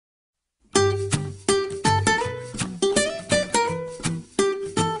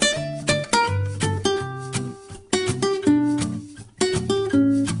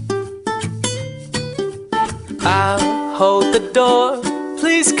door.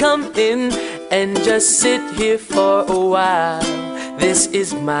 Please come in and just sit here for a while. This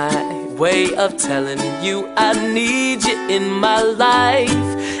is my way of telling you I need you in my life.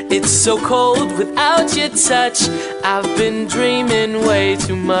 It's so cold without your touch. I've been dreaming way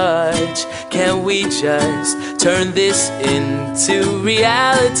too much. Can we just turn this into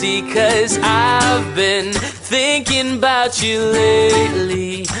reality? 'Cause I've been thinking about you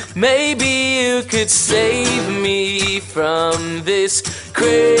lately. Maybe you could save me from this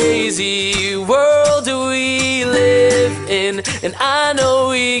crazy world we live in. And I know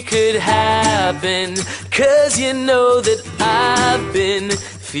we could happen, 'cause you know that I've been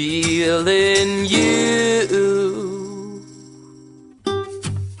feeling you.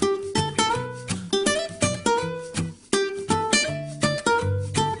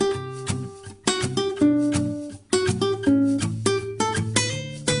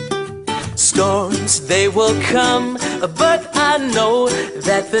 Storms, they will come, but I know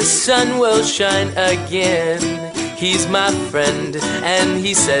that the sun will shine again. He's my friend, and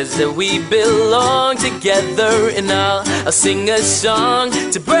he says that we belong together. And I'll sing a song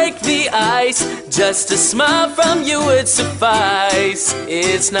to break the ice. Just a smile from you would suffice.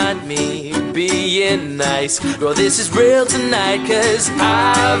 It's not me being nice, girl, this is real tonight. 'Cause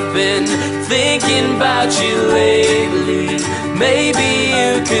I've been thinking about you lately. Maybe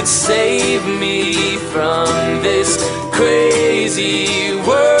you could save me from this crazy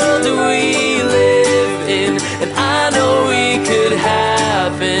world we live in. And I know we could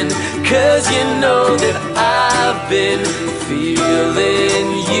happen, 'cause you know that I've been feeling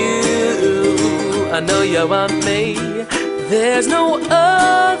you. I know you want me. There's no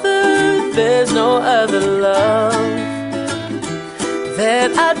other love that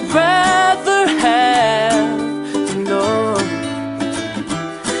I'd rather have. No,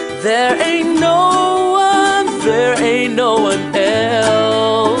 there ain't no one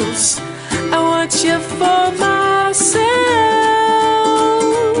else. I want you for myself.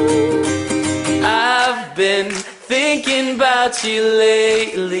 I've been thinking about you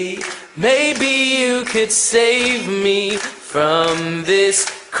lately. Maybe you could save me from this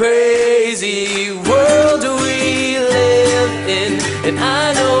crazy world we live in. And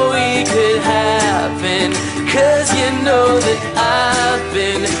I know we could happen, 'cause you know that I've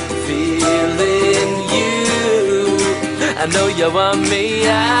been feeling you. I know you want me.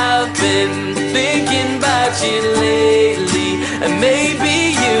 I've been thinking about you lately. And maybe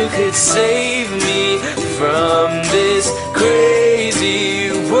you could save me from this crazy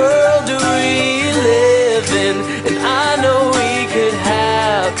world we live in. And I know we could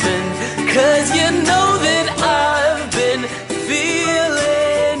happen, 'cause you know that I've been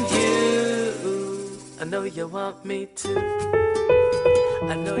feeling you. I know you want me to.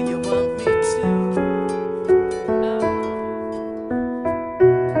 I know you want me to.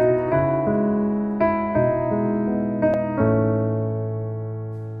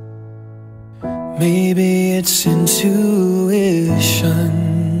 Maybe it's intuition,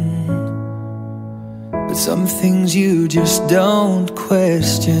 but some things you just don't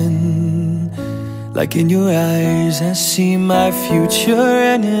question. Like in your eyes I see my future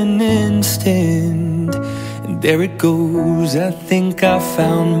in an instant. And there it goes, I think I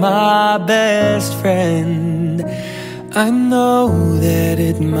found my best friend. I know that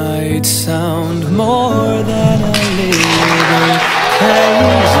it might sound more than a little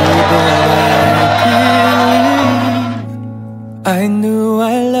crazy, but I knew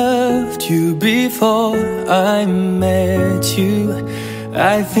I loved you before I met you.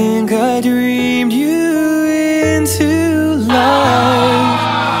 I think I dreamed you into life.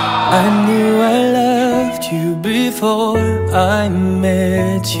 I knew I loved you before I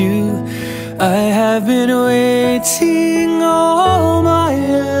met you. I have been waiting all my life.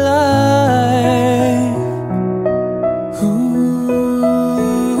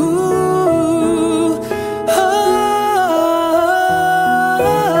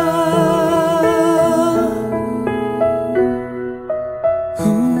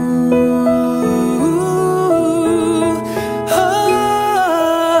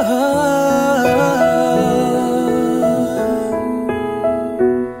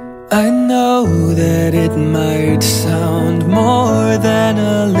 I know that it might sound more than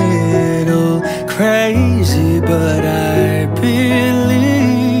a little crazy, but I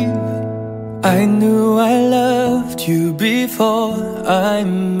believe. I knew I loved you before I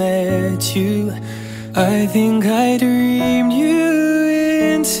met you. I think I dreamed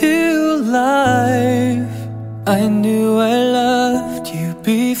you into life. I knew I loved you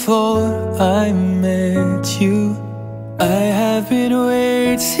before I met you. I